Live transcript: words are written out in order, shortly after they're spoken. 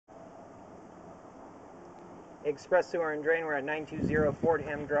Express Sewer and Drain, we're at 920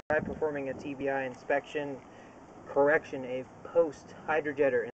 Fordham Drive performing a TBI inspection, a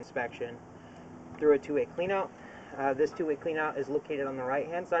post-hydrojetter inspection through a two-way cleanout. This two-way cleanout is located on the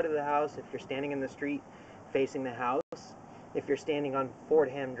right-hand side of the house if you're standing in the street facing the house, if you're standing on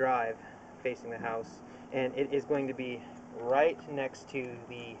Fordham Drive facing the house, and it is going to be right next to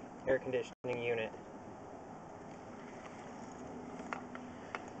the air conditioning unit.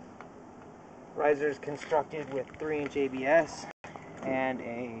 Riser is constructed with 3-inch ABS and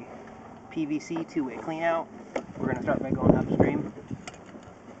a PVC two-way cleanout. We're going to start by going upstream.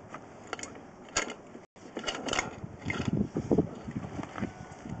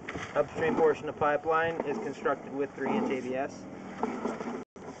 Upstream portion of pipeline is constructed with 3-inch ABS.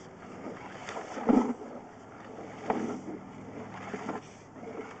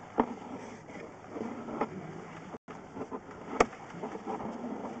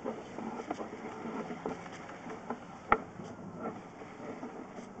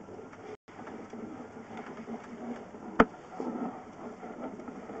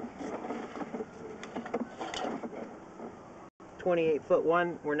 .28-foot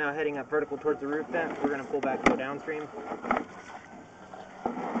one, we're now heading up vertical towards the roof vent. We're going to pull back and go downstream.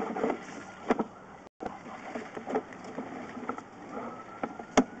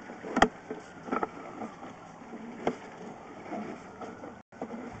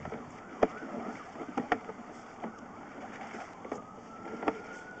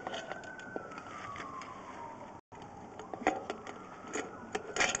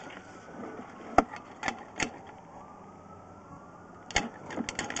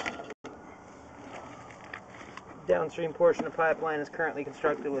 Downstream portion of pipeline is currently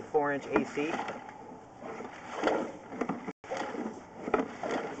constructed with 4-inch AC.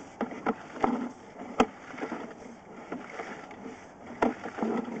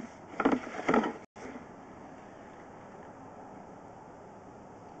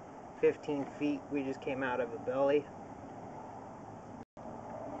 "15 feet, we just came out of a belly.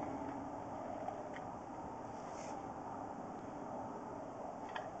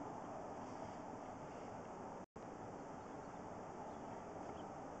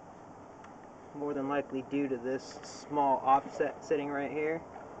 More than likely due to this small offset sitting right here.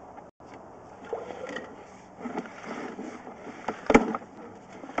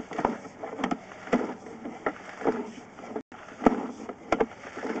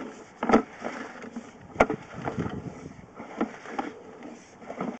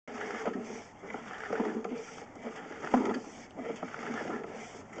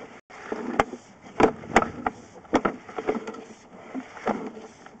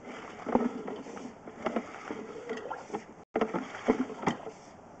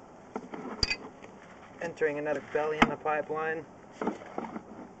 Entering another belly in the pipeline.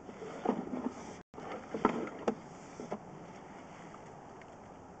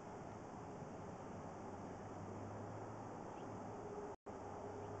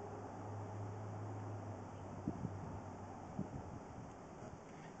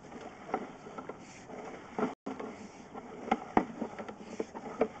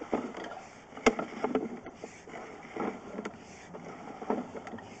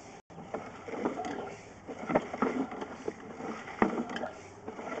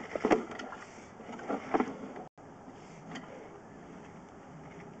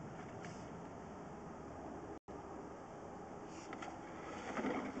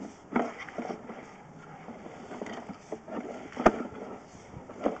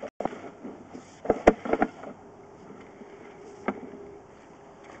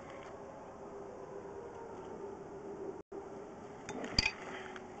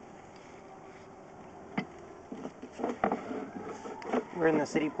 We're in the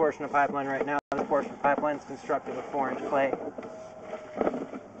city portion of pipeline right now. The portion of pipeline is constructed with 4-inch clay.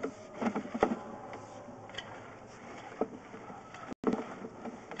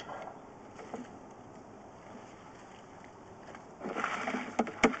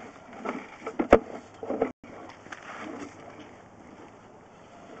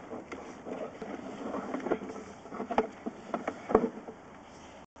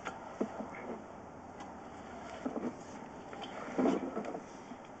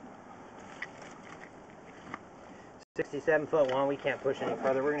 "67-foot one, we can't push any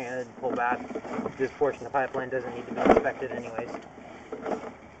further. We're going to go ahead and pull back. This portion of the pipeline doesn't need to be inspected anyways."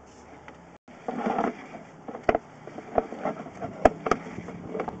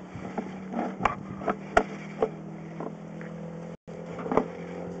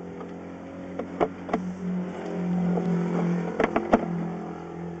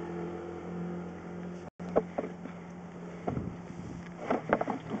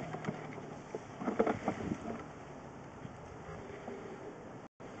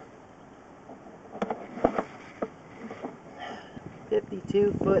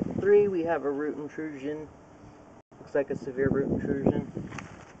 52 foot 3, we have a root intrusion. Looks like a severe root intrusion.